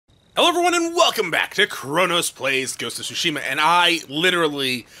Hello everyone and welcome back to Chronos Plays Ghost of Tsushima, and I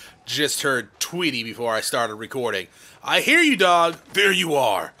literally just heard Tweety before I started recording. I hear you, dog. There you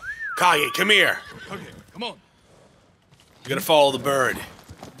are. Kage, come here. Okay, come on. You gotta follow the bird.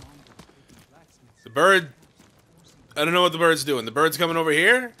 The bird... I don't know what the bird's doing. The bird's coming over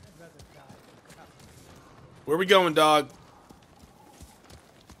here? Where are we going, dog?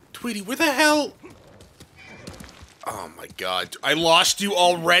 Tweety, where the hell... Oh my god. I lost you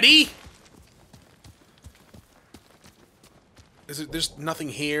already? There's nothing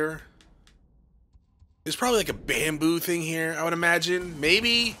here? There's probably like a bamboo thing here, I would imagine.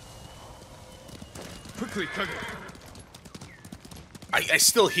 Maybe? Quickly, Kage. I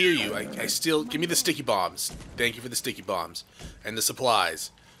still hear you. I still... Give me the sticky bombs. Thank you for the sticky bombs. And the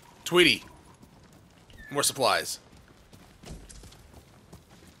supplies. Tweety. More supplies.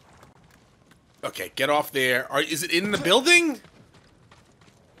 Okay, get off there. Is it in the building?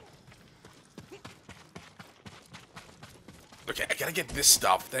 Okay, I gotta get this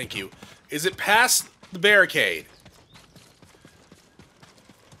stuff. Thank you. Is it past the barricade?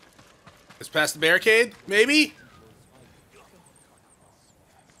 It's past the barricade? Maybe?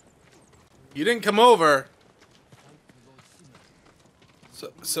 You didn't come over.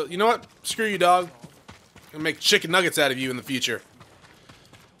 So you know what? Screw you, dog. I'm gonna make chicken nuggets out of you in the future.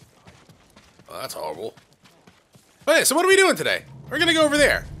 Oh, that's horrible. Okay, so what are we doing today? We're gonna go over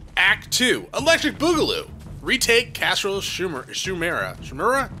there. Act 2, Electric Boogaloo. Retake Castle Shumera.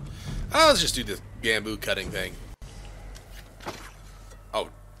 Shumera? Oh, let's just do this bamboo cutting thing. Oh,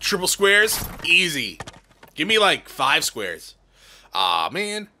 triple squares? Easy. Give me like 5 squares. Aw,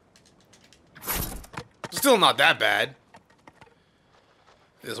 man. Still not that bad.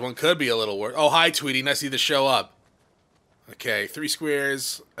 This one could be a little worse. Oh, hi, Tweety. Nice to see the show up. Okay, 3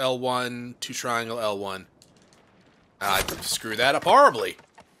 squares, L1, 2 triangle, L1. I screw that up horribly.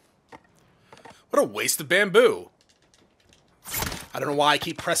 What a waste of bamboo. I don't know why I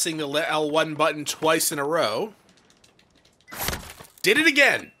keep pressing the L1 button twice in a row. Did it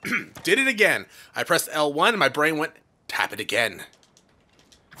again. Did it again. I pressed L1 and my brain went, tap it again.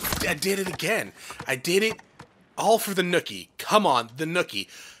 I did it again. I did it all for the nookie. Come on, the nookie.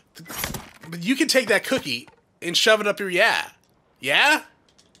 But you can take that cookie and shove it up your yeah. Yeah?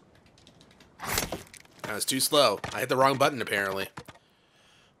 That was too slow. I hit the wrong button, apparently.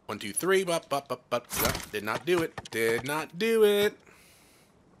 1, 2, 3. Did not do it. Did not do it.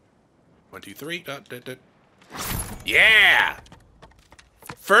 1, 2, 3. Yeah!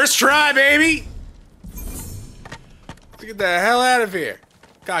 First try, baby! Let's get the hell out of here.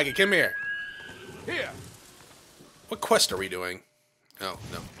 Kage, come here. Here. What quest are we doing? Oh,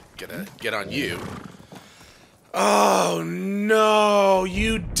 no. Get on you. Oh, no,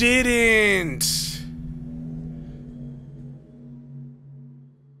 you didn't.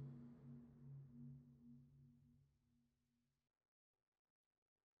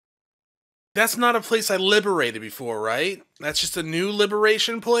 That's not a place I liberated before, right? That's just a new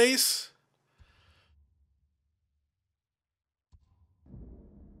liberation place?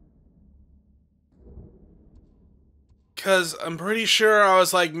 Because I'm pretty sure I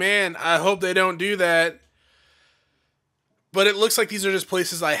was like, man, I hope they don't do that. But it looks like these are just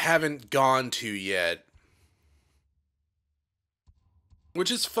places I haven't gone to yet. Which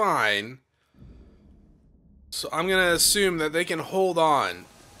is fine. So I'm going to assume that they can hold on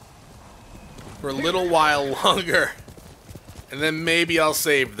for a little while longer. And then maybe I'll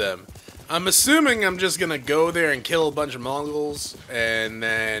save them. I'm assuming I'm just going to go there and kill a bunch of Mongols. And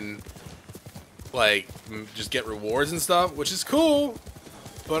then, like, just get rewards and stuff. Which is cool.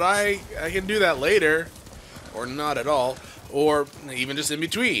 But I can do that later. Or not at all. Or even just in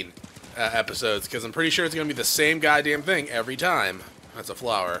between episodes, because I'm pretty sure it's going to be the same goddamn thing every time. That's a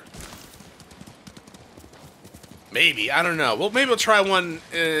flower. Maybe. I don't know. Well, maybe we'll try one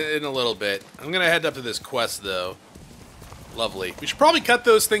in a little bit. I'm going to head up to this quest, though. Lovely. We should probably cut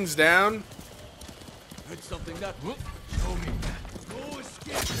those things down.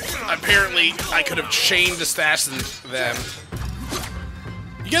 Apparently, I could have chained the stash them.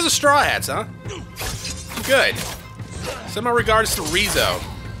 You guys are straw hats, huh? Good. Send my regards to Rizzo.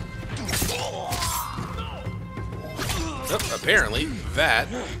 Oh, apparently, that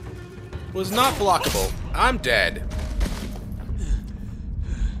was not blockable. I'm dead.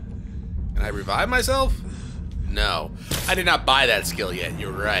 Can I revive myself? No. I did not buy that skill yet.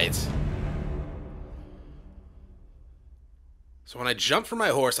 You're right. So when I jumped from my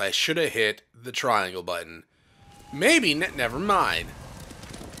horse, I should have hit the triangle button. Maybe, never mind.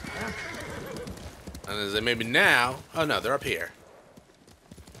 And maybe now... Oh, no, they're up here.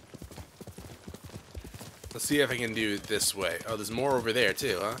 Let's see if I can do it this way. Oh, there's more over there,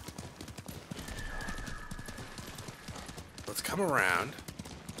 too, huh? Let's come around.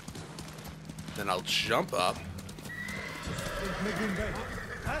 Then I'll jump up.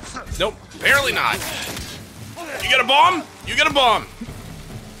 Nope, barely not. You got a bomb? You got a bomb.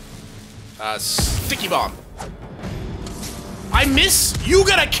 Sticky bomb. I miss? You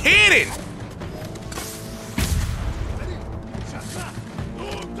got a cannon!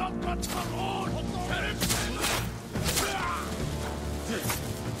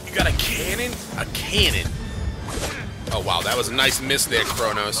 You got a cannon? A cannon. Oh wow, that was a nice miss there,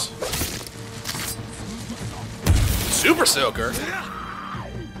 Chronos. Super Soaker?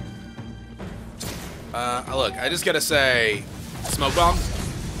 Look, I just gotta say... Smoke bomb?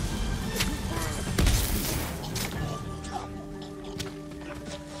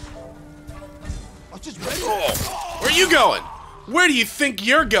 Oh, where are you going? Where do you think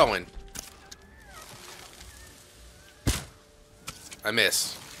you're going? I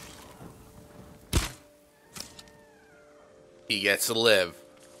miss. He gets to live.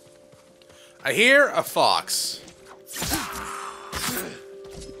 I hear a fox.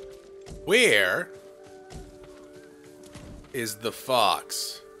 Where is the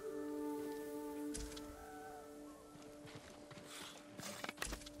fox?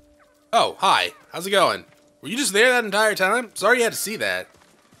 Oh, hi. How's it going? Were you just there that entire time? Sorry you had to see that.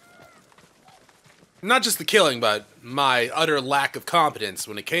 Not just the killing, but my utter lack of competence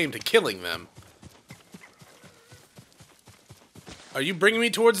when it came to killing them. Are you bringing me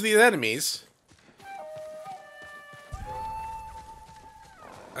towards these enemies?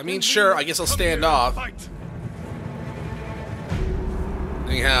 I mean, sure, I guess I'll stand off.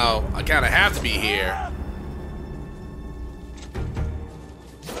 Anyhow, I kind of have to be here.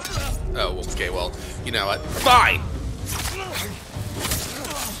 Oh, okay, well, you know what? Fine!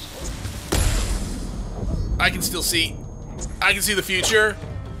 I can still see. I can see the future.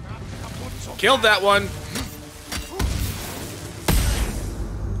 Killed that one.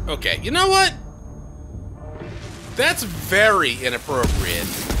 Okay, you know what? That's very inappropriate.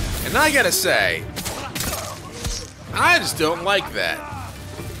 And I gotta say, I just don't like that.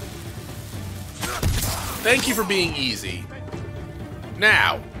 Thank you for being easy.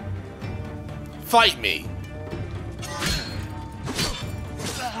 Now, fight me.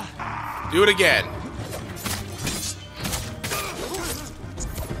 Do it again.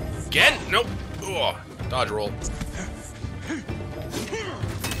 Again? Nope. Ugh. Dodge roll.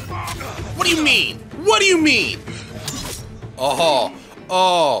 What do you mean? What do you mean? Oh,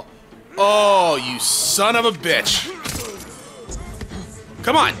 oh, oh, you son of a bitch.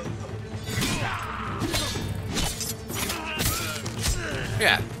 Come on.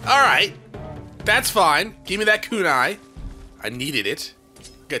 Yeah, alright. That's fine. Give me that kunai. I needed it.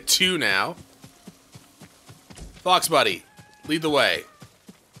 Got two now. Fox buddy, lead the way.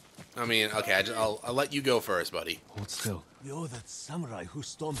 I mean, okay, I'll let you go first, buddy. Hold still. You're that samurai who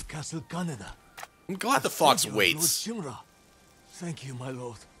stormed Castle Kaneda. I'm glad the fox Lord waits. Shimura. Thank you, my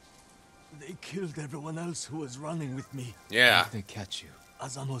lord. They killed everyone else who was running with me. Yeah. They catch you.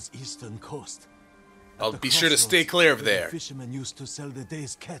 Azano's eastern coast. I'll The be sure to crossroads stay clear of where the there. fishermen used to sell the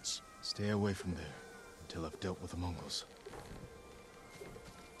day's catch. Stay away from there until I've dealt with the Mongols.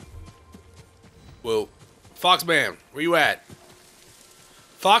 Whoa. Foxman, where you at?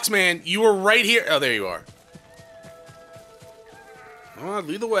 Foxman, you were right here. Oh, there you are. Come on,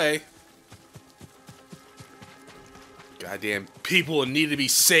 lead the way. Goddamn people need to be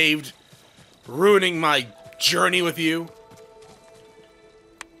saved. Ruining my journey with you.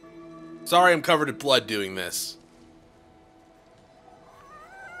 Sorry I'm covered in blood doing this.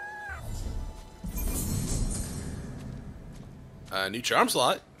 New charm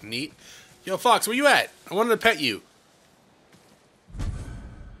slot. Neat. Yo, Fox, where you at? I wanted to pet you.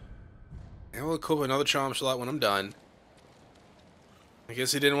 And we'll equip another charm slot when I'm done. I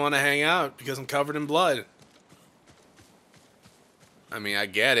guess he didn't want to hang out because I'm covered in blood. I mean, I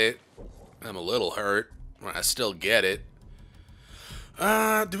get it. I'm a little hurt. I still get it.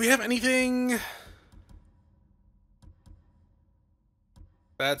 Do we have anything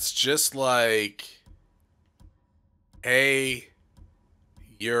that's just like, hey,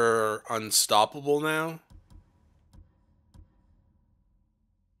 you're unstoppable now?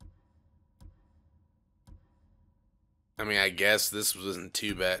 I mean, I guess this wasn't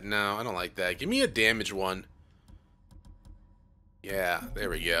too bad. No, I don't like that. Give me a damage one. Yeah, there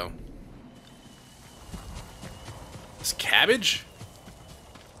we go. This cabbage?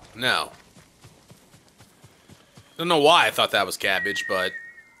 No. Don't know why I thought that was cabbage, but...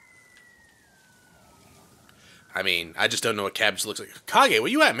 I mean, I just don't know what cabbage looks like. Kage, where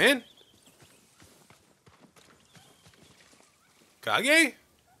you at, man? Kage?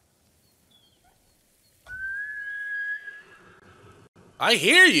 I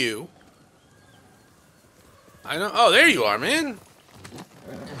hear you. I know. Oh, there you are, man.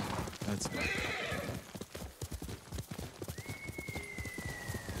 That's bad.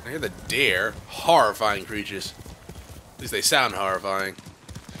 I hear the deer. Horrifying creatures. At least they sound horrifying.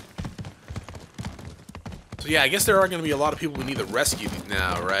 So yeah, I guess there are going to be a lot of people we need to rescue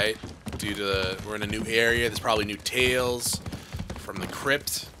now, right? Due to we're in a new area. There's probably new tales from the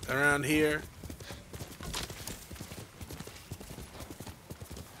crypt around here.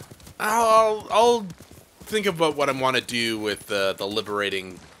 I'll think about what I want to do with the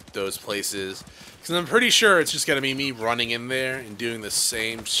liberating those places. Because I'm pretty sure it's just going to be me running in there and doing the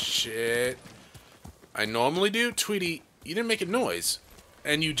same shit I normally do. Tweety, you didn't make a noise.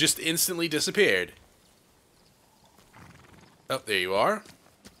 And you just instantly disappeared. Oh, there you are.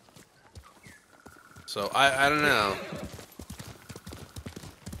 So, I don't know.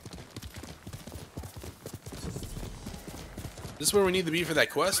 This is where we need to be for that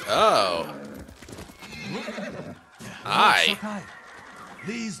quest? Oh. Hi. Sakai,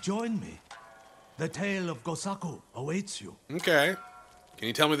 please join me. The tale of Gosaku awaits you. Okay. Can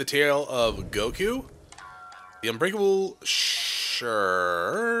you tell me the tale of Goku? The Unbreakable...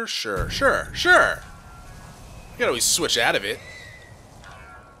 Sure. You can always switch out of it.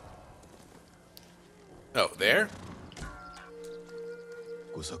 Oh, there?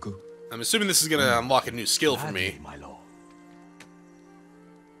 Gosaku? I'm assuming this is going to unlock a new skill for me. Gladly, my lord.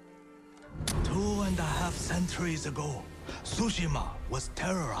 2.5 centuries ago, Tsushima was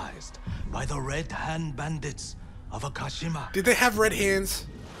terrorized by the Red Hand bandits of Akashima. Did they have red hands?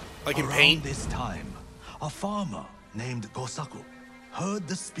 Like in Around paint? this time, a farmer named Gosaku heard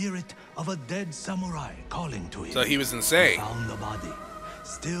the spirit of a dead samurai calling to him. So he was insane. Found the body,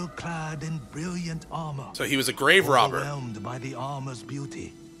 still clad in brilliant armor. So he was a grave robber. Overwhelmed by the armor's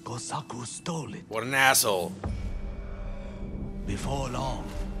beauty, Gosaku stole it. What an asshole. Before long,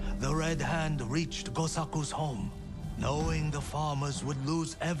 the Red Hand reached Gosaku's home. Knowing the farmers would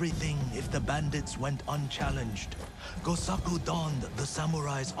lose everything if the bandits went unchallenged, Gosaku donned the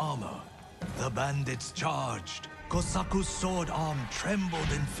samurai's armor. The bandits charged. Gosaku's sword arm trembled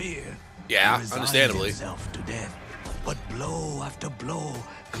in fear. Yeah, He resigned understandably. himself to death. But blow after blow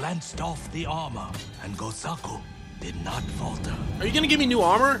glanced off the armor, and Gosaku did not falter. Are you gonna give me new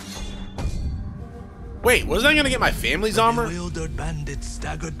armor? Wait, wasn't I gonna get my family's armor? Bewildered bandits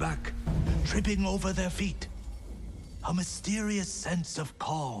staggered back, tripping over their feet. A mysterious sense of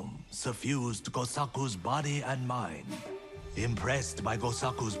calm suffused Gosaku's body and mind. Impressed by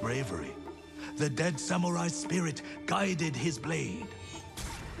Gosaku's bravery, the dead samurai's spirit guided his blade.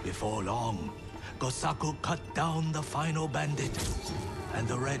 Before long, Gosaku cut down the final bandit, and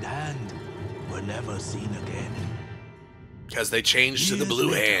the Red Hand were never seen again. Because they changed to the Years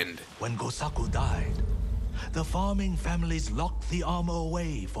blue later, hand. When Gosaku died, the farming families locked the armor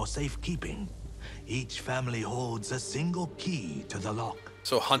away for safekeeping. Each family holds a single key to the lock.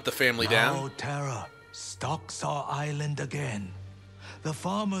 So hunt the family Now down? terror stalks our island again. The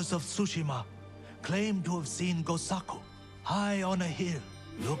farmers of Tsushima claim to have seen Gosaku high on a hill,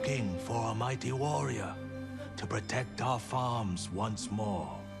 looking for a mighty warrior to protect our farms once more.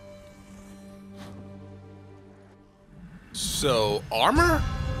 So, armor?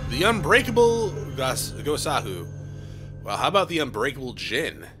 The Unbreakable Gosaku. Well, how about the Unbreakable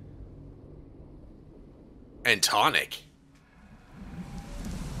Jin? And Tonic.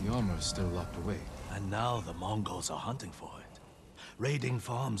 The armor is still locked away. And now the Mongols are hunting for it, raiding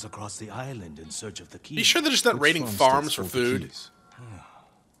farms across the island in search of the key. Be sure they're just not Which raiding farm farms states for hold the food. keys?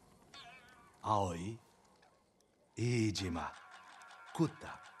 Aoi, Iijima,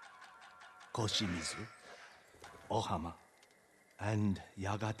 Kuta, Koshimizu, Ohama, and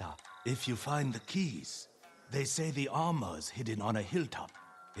Yagata. If you find the keys, they say the armor is hidden on a hilltop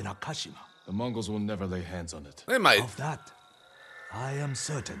in Akashima. The Mongols will never lay hands on it. They might, Of that, I am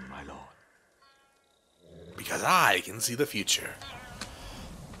certain, my lord. because I can see the future.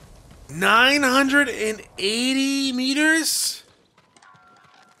 980 meters?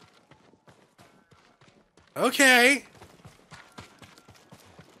 Okay.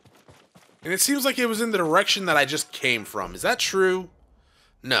 And it seems like it was in the direction that I just came from. Is that true?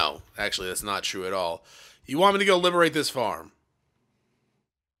 No, actually, that's not true at all. You want me to go liberate this farm?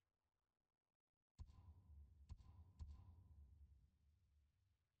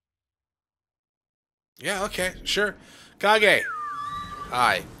 Yeah, okay, sure. Kage.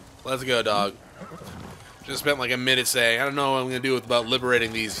 Hi. Let's go, dog. Just spent like a minute saying, I don't know what I'm going to do about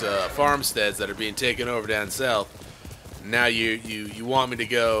liberating these farmsteads that are being taken over down south. Now you want me to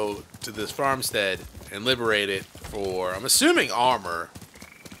go to this farmstead and liberate it for, I'm assuming, armor.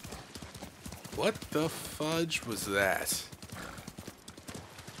 What the fudge was that?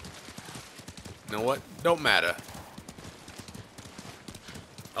 You know what? Don't matter.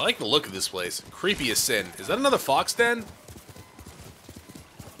 I like the look of this place. Creepy as sin. Is that another fox den?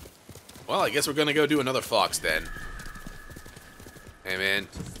 Well, I guess we're gonna go do another fox den. Hey, man.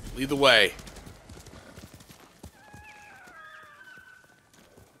 Lead the way.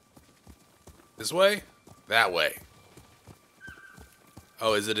 This way? That way.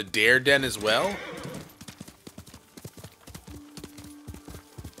 Oh, is it a dare den as well?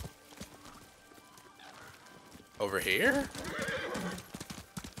 Over here?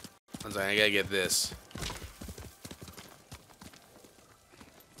 One second, I gotta get this.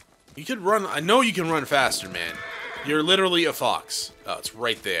 You could run. I know you can run faster, man. You're literally a fox. Oh, it's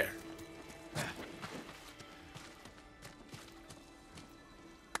right there.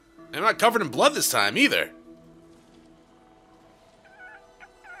 I'm not covered in blood this time, either.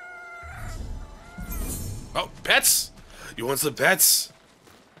 Oh, pets! You want some pets?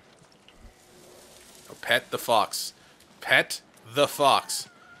 Oh, pet the fox. Pet the fox.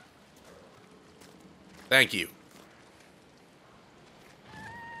 Thank you.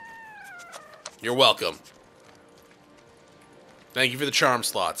 You're welcome. Thank you for the charm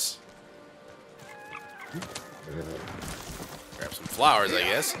slots. Grab some flowers, I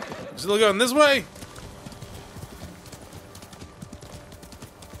guess. Still going this way?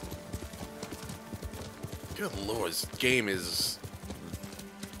 Good lord, this game is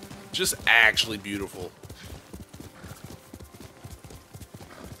just actually beautiful.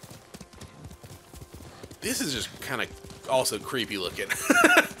 This is just kind of also creepy looking.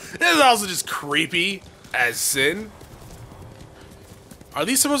 This is also just creepy as sin. Are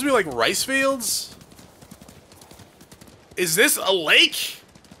these supposed to be like rice fields? Is this a lake?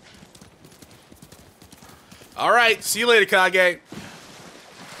 Alright, see you later, Kage.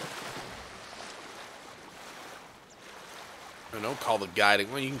 Don't call the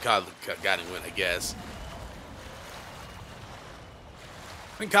guiding. Well, you can call the guiding wind, I guess.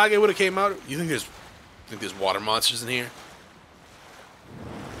 I think Kage would have came out. You think there's water monsters in here?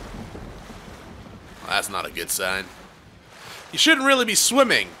 Well, that's not a good sign. You shouldn't really be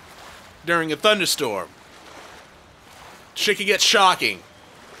swimming during a thunderstorm. Shit could get shocking.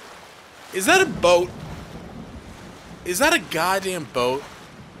 Is that a boat? Is that a goddamn boat?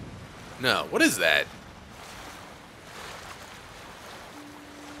 No. What is that?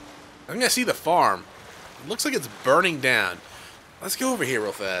 I think I see the farm. It looks like it's burning down. Let's go over here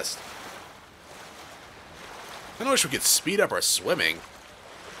real fast. I wish we could speed up our swimming.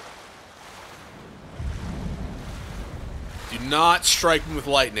 Do not strike me with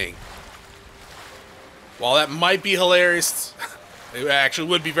lightning. While that might be hilarious, it actually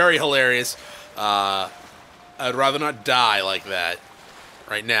would be very hilarious. I'd rather not die like that.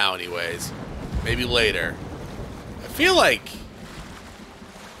 Right now, anyways. Maybe later. I feel like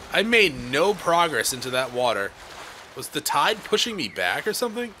I made no progress into that water. Was the tide pushing me back or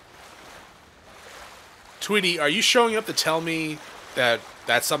something? Tweety, are you showing up to tell me that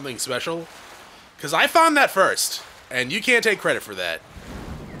that's something special? Because I found that first, and you can't take credit for that.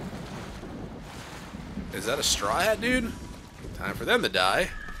 Is that a straw hat, dude? Time for them to die.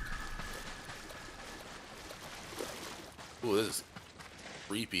 Ooh, this is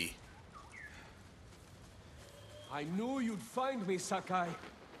creepy. I knew you'd find me, Sakai.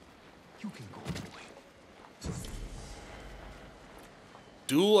 You can go away.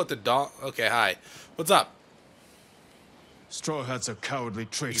 Duel at the dawn. Okay, hi. What's up? Straw Hats are cowardly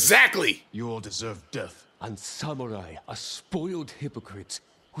traitors. Exactly! You all deserve death. And samurai are spoiled hypocrites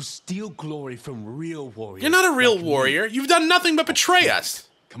who steal glory from real warriors. You're not a real like warrior. You've done nothing but betray us.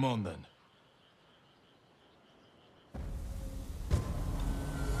 Come on, then.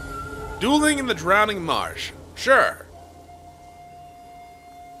 Dueling in the drowning marsh. Sure.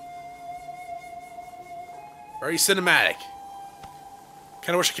 Very cinematic.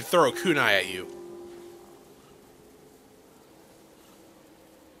 Kinda wish I could throw a kunai at you.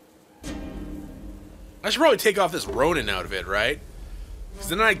 I should probably take off this Ronin outfit, right? Because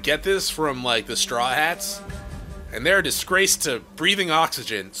didn't I get this from, like, the Straw Hats? And they're a disgrace to breathing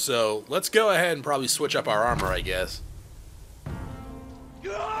oxygen, so let's go ahead and probably switch up our armor, I guess.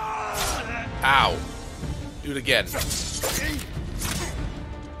 Ow. Do it again.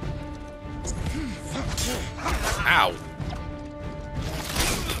 Ow.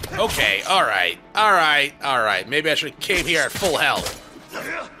 Okay, alright. Alright, alright. Maybe I should have came here at full health.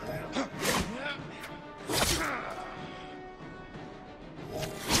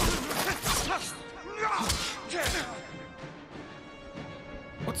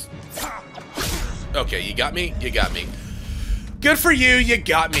 What's... Okay, you got me? You got me. Good for you, you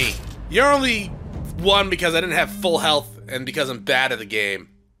got me. You're only won because I didn't have full health and because I'm bad at the game.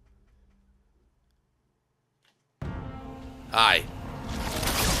 Hi.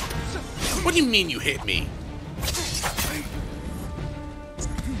 What do you mean you hit me?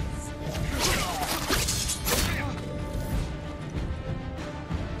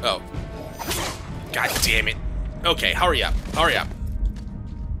 Oh. God damn it. Okay, hurry up. Hurry up.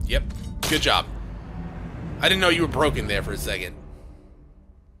 Yep. Good job. I didn't know you were broken there for a second.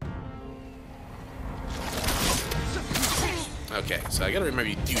 Okay, so I gotta remember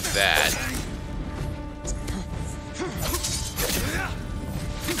you do that.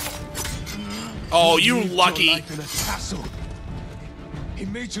 Oh, you lucky. He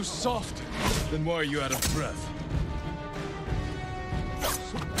made you soft. Then why are you out of breath?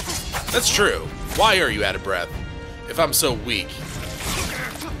 That's true. Why are you out of breath? If I'm so weak.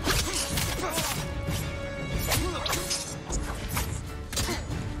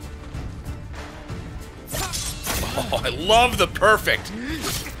 Oh, I love the perfect.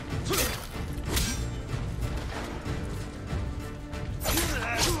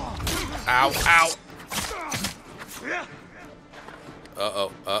 Ow, ow.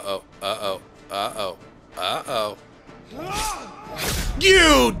 Uh-oh, uh-oh, uh-oh, uh-oh, uh-oh.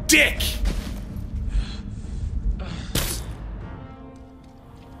 You dick!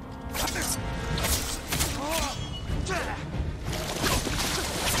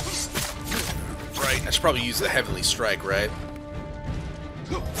 Right, I should probably use the Heavenly Strike, right?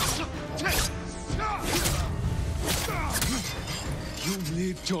 You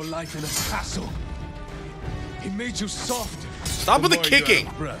lived your life in a castle. He made you soft. Stop with the kicking!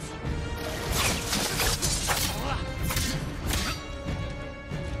 Breath.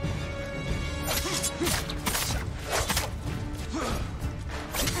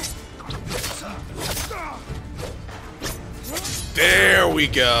 There we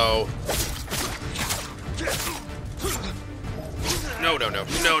go. No, no, no,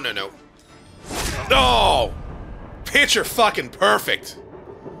 no, no, no. No! Picture fucking perfect.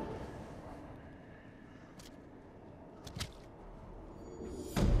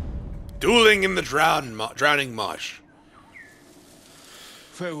 Dueling in the drowning marsh.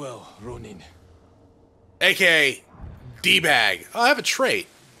 Farewell, Ronin. AKA D-bag. Oh, I have a trait.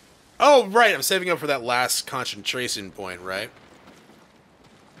 Oh, right, I'm saving up for that last concentration point, right?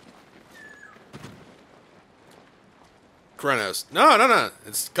 Chronos. No, no, no.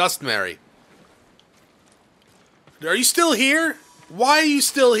 It's customary. Are you still here? Why are you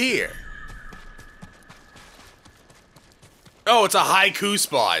still here? Oh, it's a haiku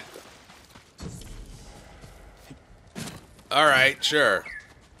spot. Alright, sure.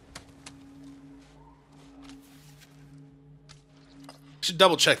 Should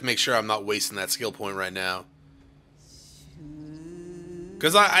double check to make sure I'm not wasting that skill point right now.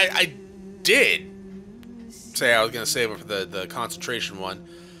 Because I did say I was going to save it for the concentration one.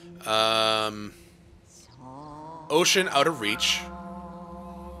 Ocean out of reach.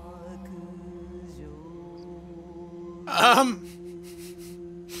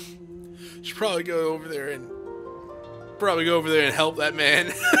 Should probably go over there and help that man.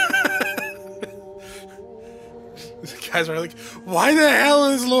 The guys are like, why the hell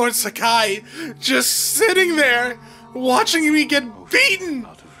is Lord Sakai just sitting there watching me get beaten?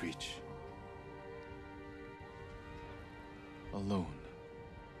 Out of reach. Alone.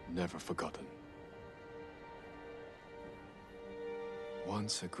 Never forgotten.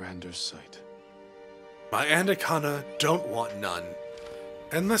 Once a grander sight. My Andakana don't want none.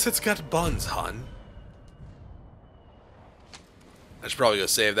 Unless it's got buns, hun. I should probably go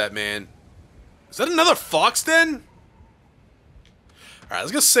save that man. Is that another fox den? Alright,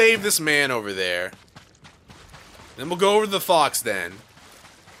 let's go save this man over there. Then we'll go over to the fox den.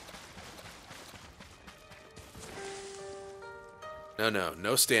 No, no.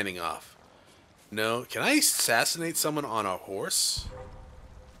 No standing off. No. Can I assassinate someone on a horse?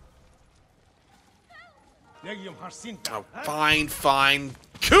 Oh, fine, fine.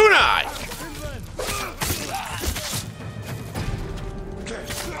 Kunai!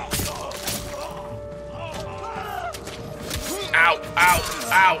 Ow, ow,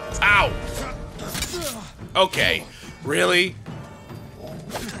 ow, ow! Okay, really?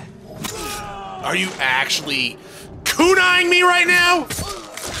 Are you actually kunaiing me right now?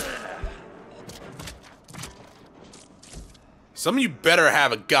 Some of you better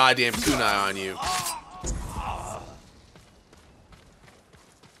have a goddamn kunai on you.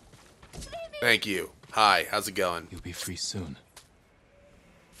 Thank you. Hi, how's it going? You'll be free soon.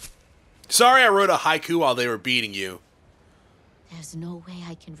 Sorry I wrote a haiku while they were beating you. There's no way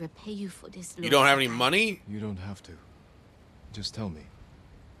I can repay you for this. You don't have any money? You don't have to. Just tell me.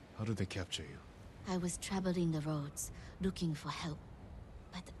 How did they capture you? I was traveling the roads, looking for help.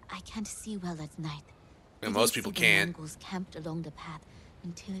 But I can't see well at night. And I most didn't people see the can't. Mongols camped along the path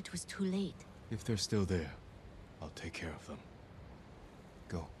until it was too late. If they're still there, I'll take care of them.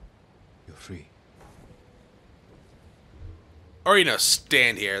 Go. You're free. Or, you know,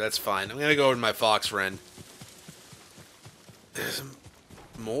 stand here. That's fine. I'm gonna go with my fox friend. There's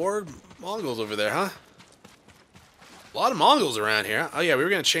more Mongols over there, huh? A lot of Mongols around here. Oh, yeah, we were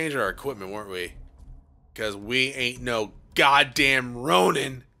gonna change our equipment, weren't we? Because we ain't no goddamn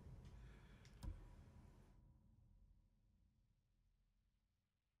Ronin.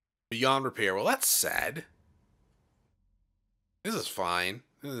 Beyond repair. Well, that's sad. This is fine.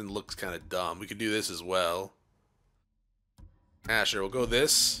 This looks kind of dumb. We could do this as well. Ah, sure. We'll go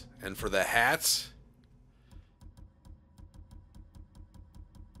this. And for the hats...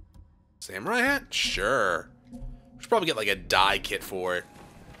 Samurai hat? Sure. We should probably get like a dye kit for it.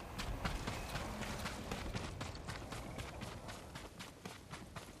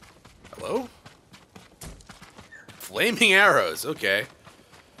 Hello? Flaming arrows. Okay.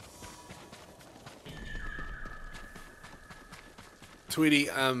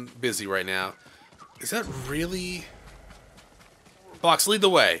 Tweety, I'm busy right now. Is that really... Fox, lead the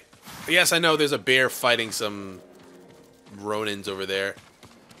way. Yes, I know there's a bear fighting some Ronins over there.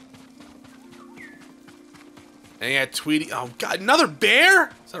 And yeah, Tweety... Oh, God, another bear?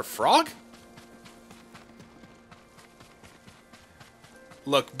 Is that a frog?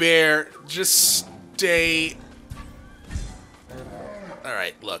 Look, bear, just stay...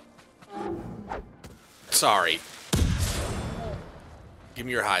 Alright, look. Sorry. Give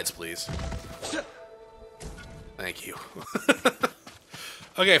me your hides, please. Thank you.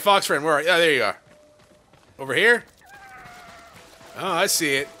 Okay, fox friend, where are you? Oh, there you are. Over here? Oh, I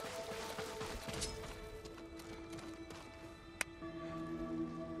see it.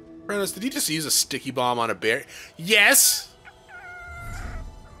 Chronos, did he just use a sticky bomb on a bear? Yes!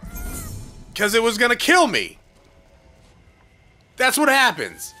 Because it was gonna kill me. That's what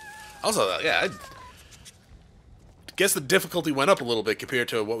happens. Also, yeah, I guess the difficulty went up a little bit compared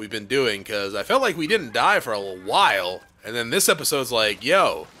to what we've been doing, because I felt like we didn't die for a little while, and then this episode's like,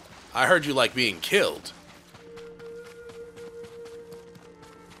 yo, I heard you like being killed.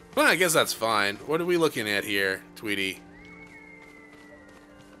 Well, I guess that's fine. What are we looking at here, Tweety?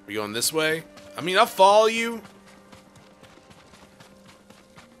 We going this way? I mean, I'll follow you.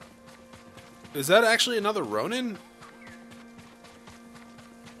 Is that actually another Ronin?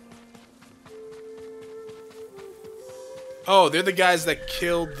 Oh, they're the guys that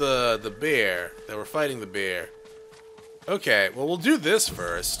killed the bear. That were fighting the bear. Okay, well, we'll do this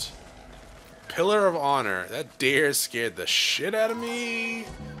first. Pillar of Honor. That dare scared the shit out of me.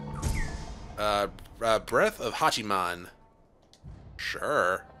 Breath of Hachiman.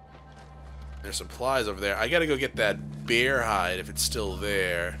 Sure. There's supplies over there. I gotta go get that bear hide if it's still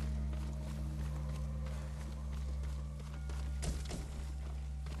there.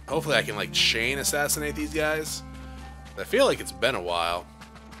 Hopefully I can, like, chain assassinate these guys. I feel like it's been a while.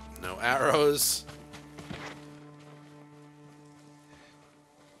 No arrows.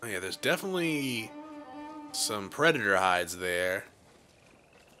 Oh yeah, there's definitely some predator hides there.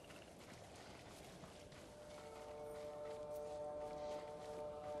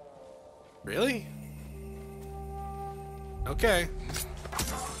 Really? Okay.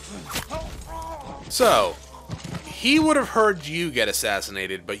 So, he would have heard you get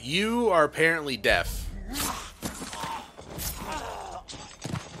assassinated, but you are apparently deaf.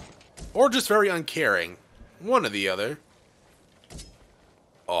 Or just very uncaring. One or the other.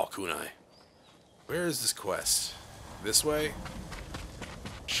 Oh, kunai. Where is this quest? This way?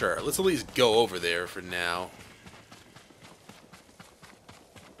 Sure, let's at least go over there for now.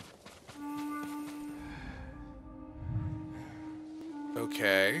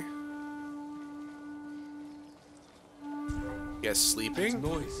 Okay. Yes, sleeping?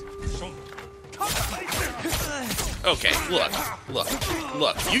 Noise. Okay, look.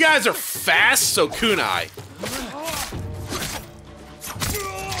 You guys are fast, so kunai.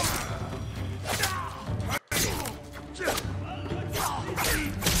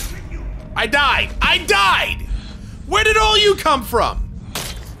 I died! Where did all you come from?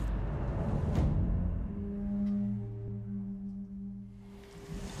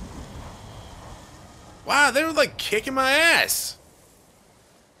 Wow, they were like kicking my ass.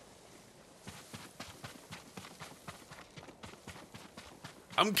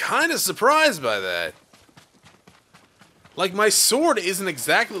 I'm kind of surprised by that. Like, my sword isn't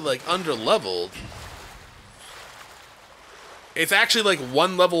exactly, like, under-leveled. It's actually, like,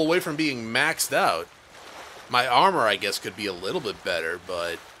 one level away from being maxed out. My armor, I guess, could be a little bit better,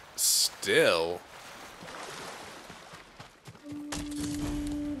 but still.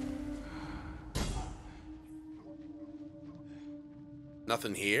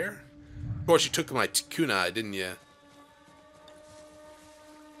 Nothing here? Of course, you took my kunai, didn't you?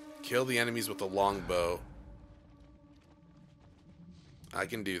 Kill the enemies with the longbow. I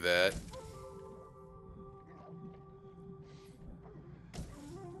can do that.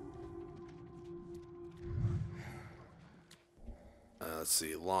 Let's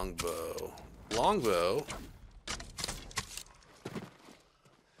see, longbow. Longbow.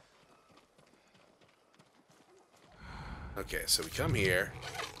 Okay, so we come here.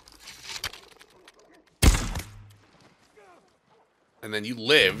 And then you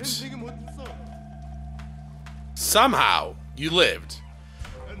lived. Somehow, you lived.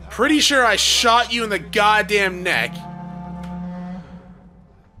 Pretty sure I shot you in the goddamn neck.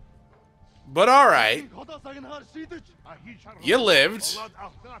 But alright. You lived.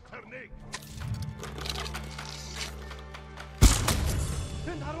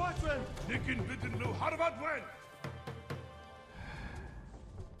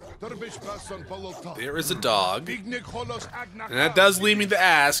 There is a dog. And that does lead me to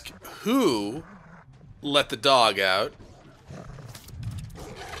ask, who let the dog out?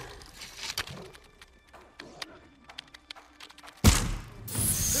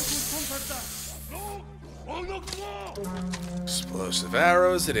 Explosive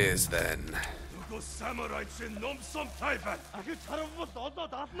arrows it is then.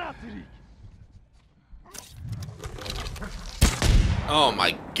 Oh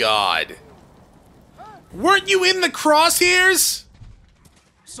my god. Weren't you in the crosshairs?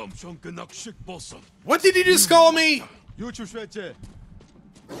 What did you just call me?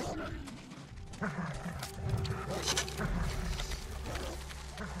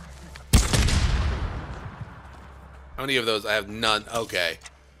 How many of those? I have none. Okay.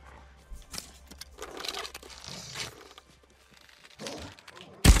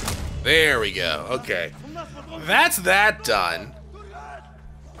 There we go. Okay. That's that done.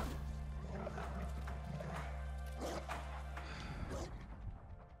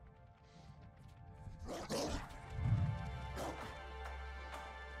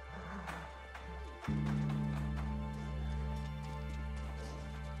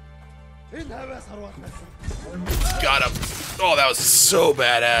 Got him. Oh, that was so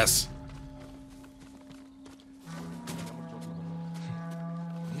badass.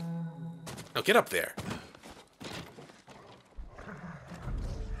 No, get up there.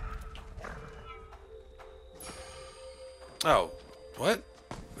 Oh, what?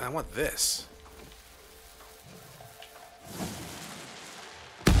 I want this.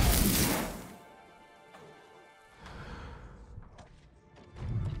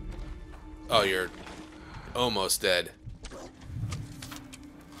 Oh, you're almost dead.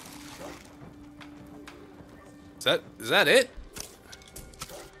 Is that it?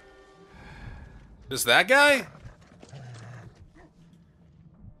 Just that guy?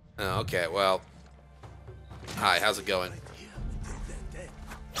 Oh, okay, well. Hi, how's it going?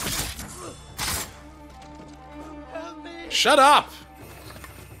 Shut up!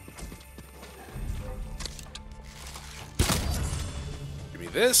 Give me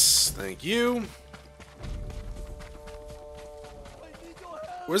this, thank you.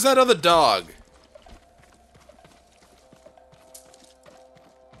 Where's that other dog?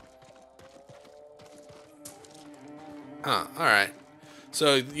 Huh, alright.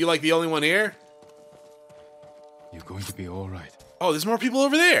 So, you like the only one here? You're going to be all right. Oh, there's more people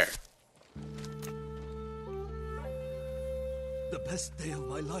over there. The best day of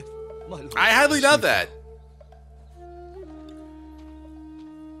my life. I highly doubt that.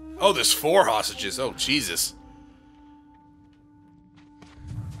 Oh, there's 4 hostages. Oh, Jesus.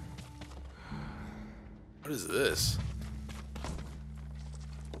 What is this?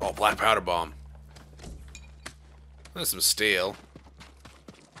 Oh, black powder bomb. That's some steel.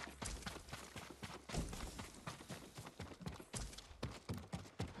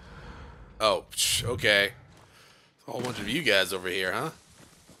 Oh, okay. A whole bunch of you guys over here, huh?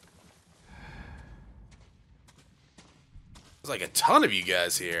 There's like a ton of you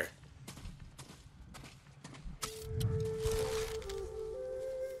guys here.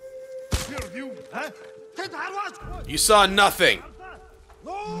 You saw nothing.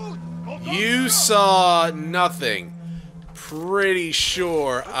 You saw nothing. Pretty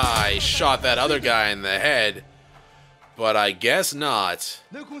sure I shot that other guy in the head, but I guess not.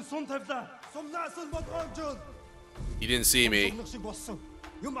 You didn't see me.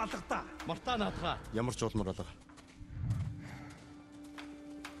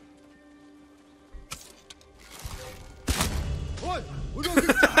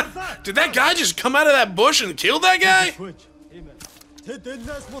 Did that guy just come out of that bush and kill that guy?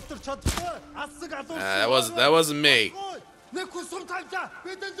 That wasn't me.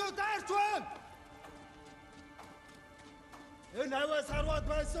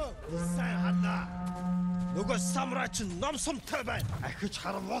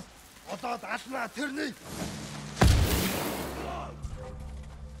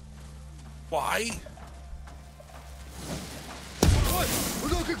 Why?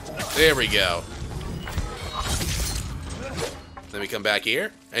 There we go. Then we come back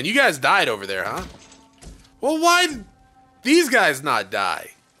here. And you guys died over there, huh? Well, why did these guys not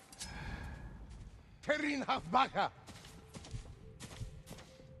die?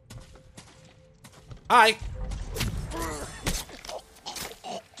 Hi.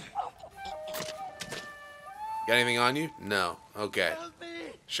 Got anything on you? No. Okay.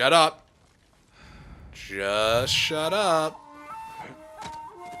 Shut up. Just shut up.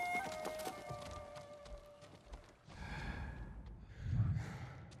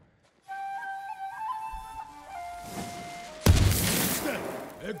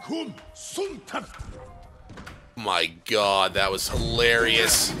 My God, that was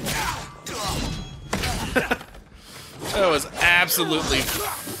hilarious. That was absolutely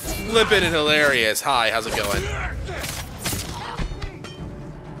flippin' and hilarious. Hi, how's it going?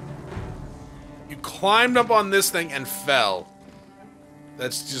 You climbed up on this thing and fell.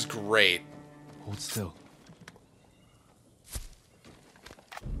 That's just great. Hold still.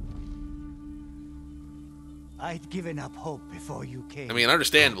 I'd given up hope before you came. I mean,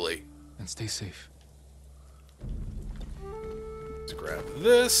 understandably. And stay safe. Let's grab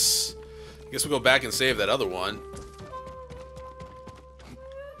this. I guess we'll go back and save that other one.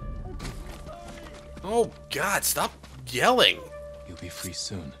 Oh, God, stop yelling. You'll be free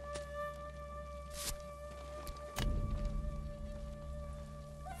soon.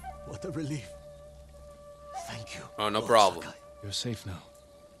 What a relief. Thank you. Oh, no Lord problem. Sakai. You're safe now.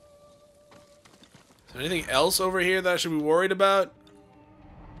 Is there anything else over here that I should be worried about?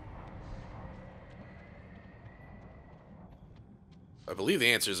 I believe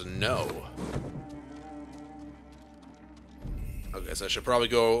the answer is no. Okay, so I should probably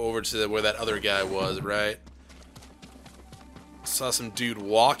go over to where that other guy was, right? Saw some dude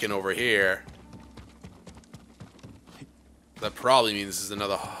walking over here. That probably means this is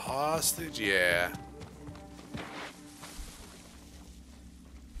another hostage, yeah.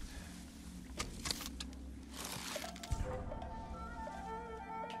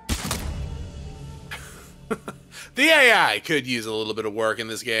 The AI could use a little bit of work in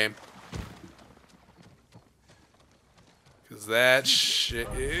this game. Because that shit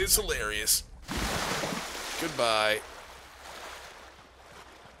is hilarious. Goodbye.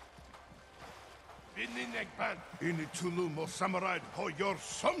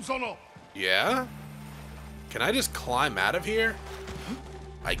 Yeah? Can I just climb out of here?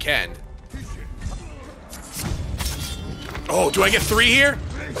 I can. Oh, do I get 3 here?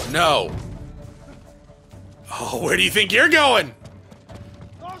 No. Oh, where do you think you're going?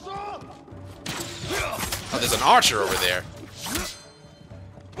 Oh, there's an archer over there.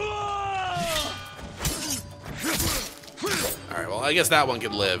 Alright, well, I guess that one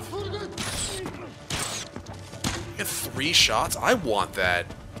could live. Get 3 shots? I want that.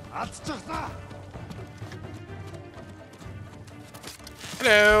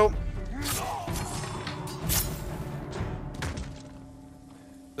 Hello.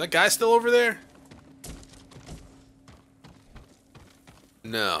 Is that guy still over there?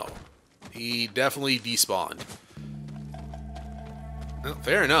 No. He definitely despawned. Well,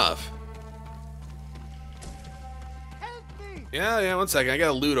 fair enough. Yeah, one second. I got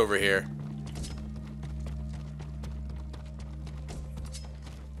a loot over here.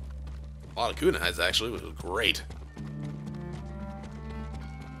 A lot of kunais, actually, which was great.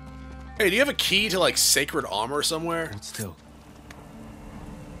 Hey, do you have a key to, like, sacred armor somewhere? Hold still.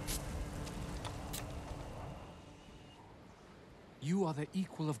 You are the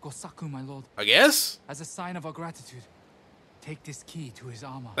equal of Gosaku, my lord. I guess? As a sign of our gratitude, take this key to his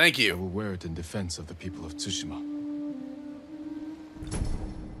armor. Thank I you. will wear it in defense of the people of Tsushima.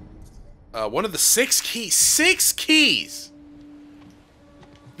 One of the 6 keys. 6 keys!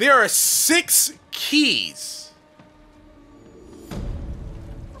 There are 6 keys!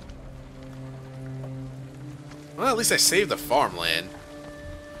 Well, at least I saved the farmland.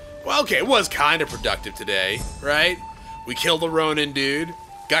 Well, okay, it was kind of productive today, right? We killed a Ronin dude.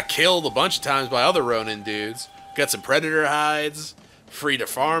 Got killed a bunch of times by other Ronin dudes. Got some Predator hides. Freed a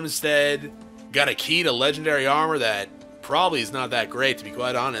farmstead. Got a key to legendary armor that probably is not that great, to be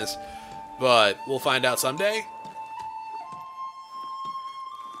quite honest. But we'll find out someday.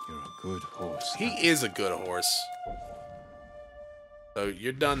 You're a good horse. He is a good horse. So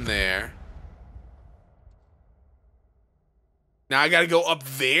you're done there. Now I gotta go up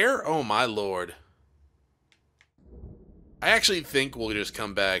there? Oh my lord. I actually think we'll just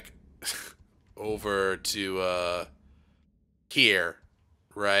come back over to here,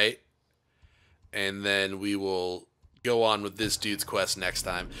 right? And then we will go on with this dude's quest next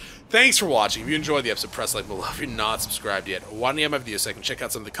time. Thanks for watching. If you enjoyed the episode, press like below. If you're not subscribed yet, why don't you have my video so I can check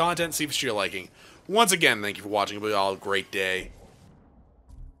out some of the content, see if it's your liking. Once again, thank you for watching. It will be all a great day.